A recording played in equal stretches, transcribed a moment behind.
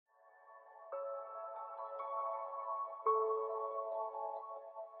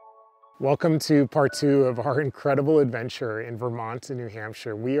Welcome to part 2 of our incredible adventure in Vermont and New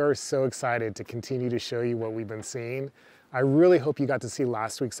Hampshire. We are so excited to continue to show you what we've been seeing. I really hope you got to see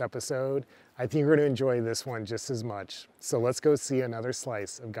last week's episode. I think you're going to enjoy this one just as much. So let's go see another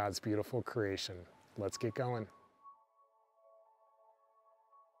slice of God's beautiful creation. Let's get going.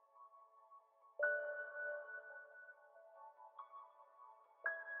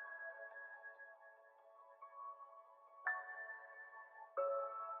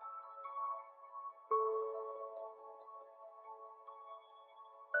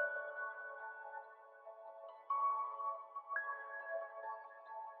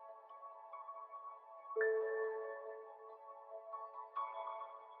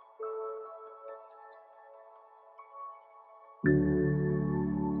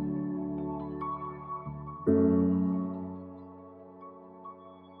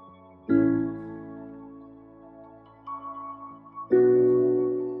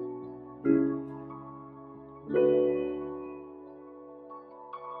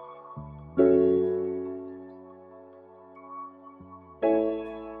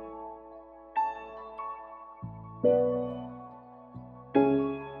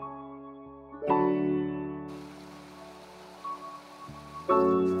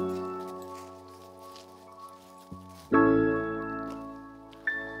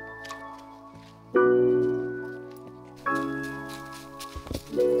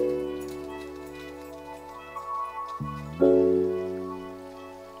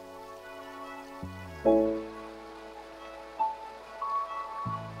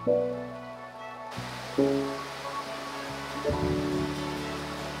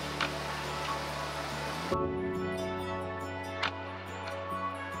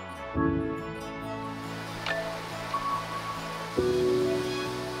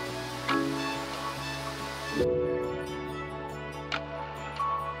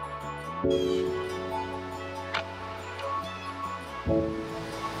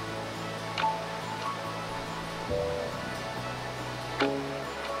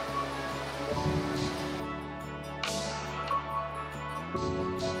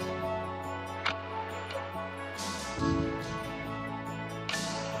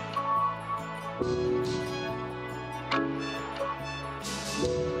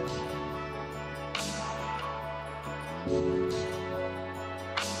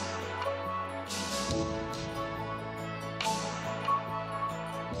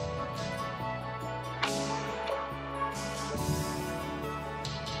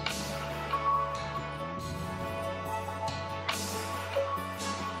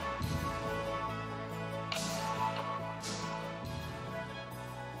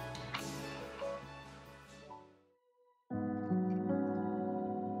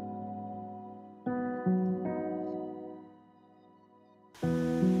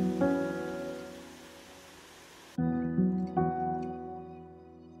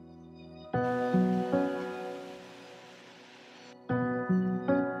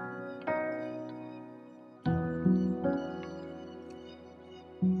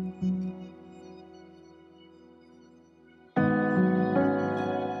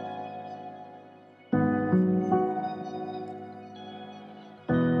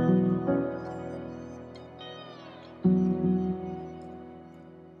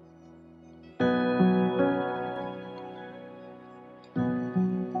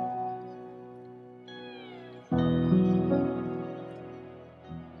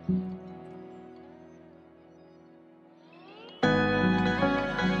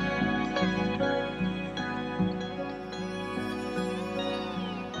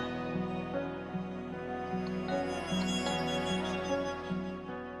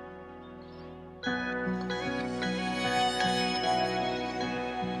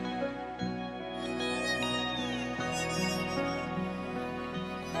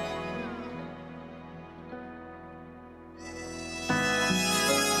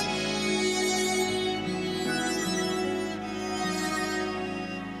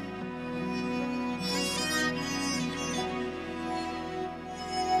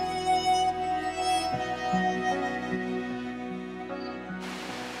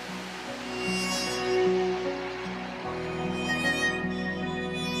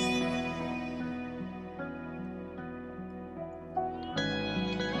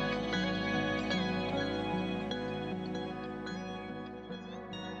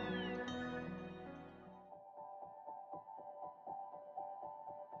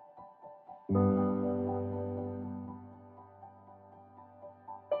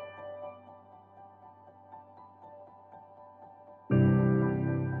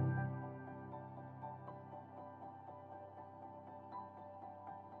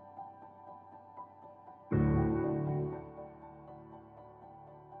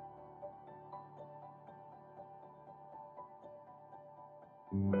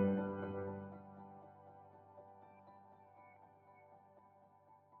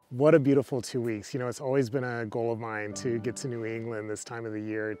 What a beautiful 2 weeks. You know, it's always been a goal of mine to get to New England this time of the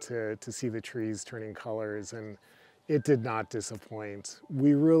year to see the trees turning colors, and it did not disappoint.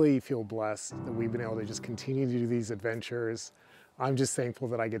 We really feel blessed that we've been able to just continue to do these adventures. I'm just thankful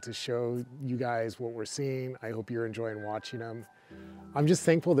that I get to show you guys what we're seeing. I hope you're enjoying watching them. I'm just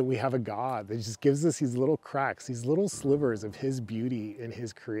thankful that we have a God that just gives us these little cracks, these little slivers of His beauty in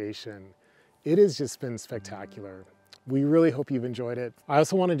His creation. It has just been spectacular. We really hope you've enjoyed it. I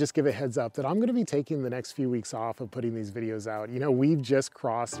also want to just give a heads up that I'm going to be taking the next few weeks off of putting these videos out. You know, we've just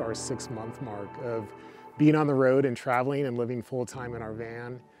crossed our 6-month mark of being on the road and traveling and living full-time in our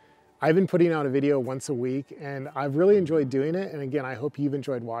van. I've been putting out a video once a week, and I've really enjoyed doing it. And again, I hope you've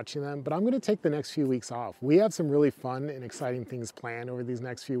enjoyed watching them, but I'm going to take the next few weeks off. We have some really fun and exciting things planned over these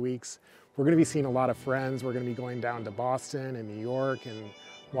next few weeks. We're going to be seeing a lot of friends. We're going to be going down to Boston and New York and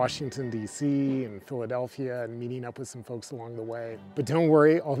Washington, D.C. and Philadelphia and meeting up with some folks along the way. But don't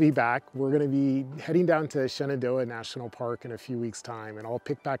worry, I'll be back. We're going to be heading down to Shenandoah National Park in a few weeks' time, and I'll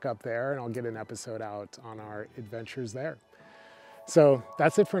pick back up there and I'll get an episode out on our adventures there. So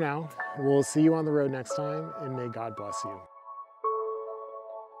that's it for now. We'll see you on the road next time, and may God bless you.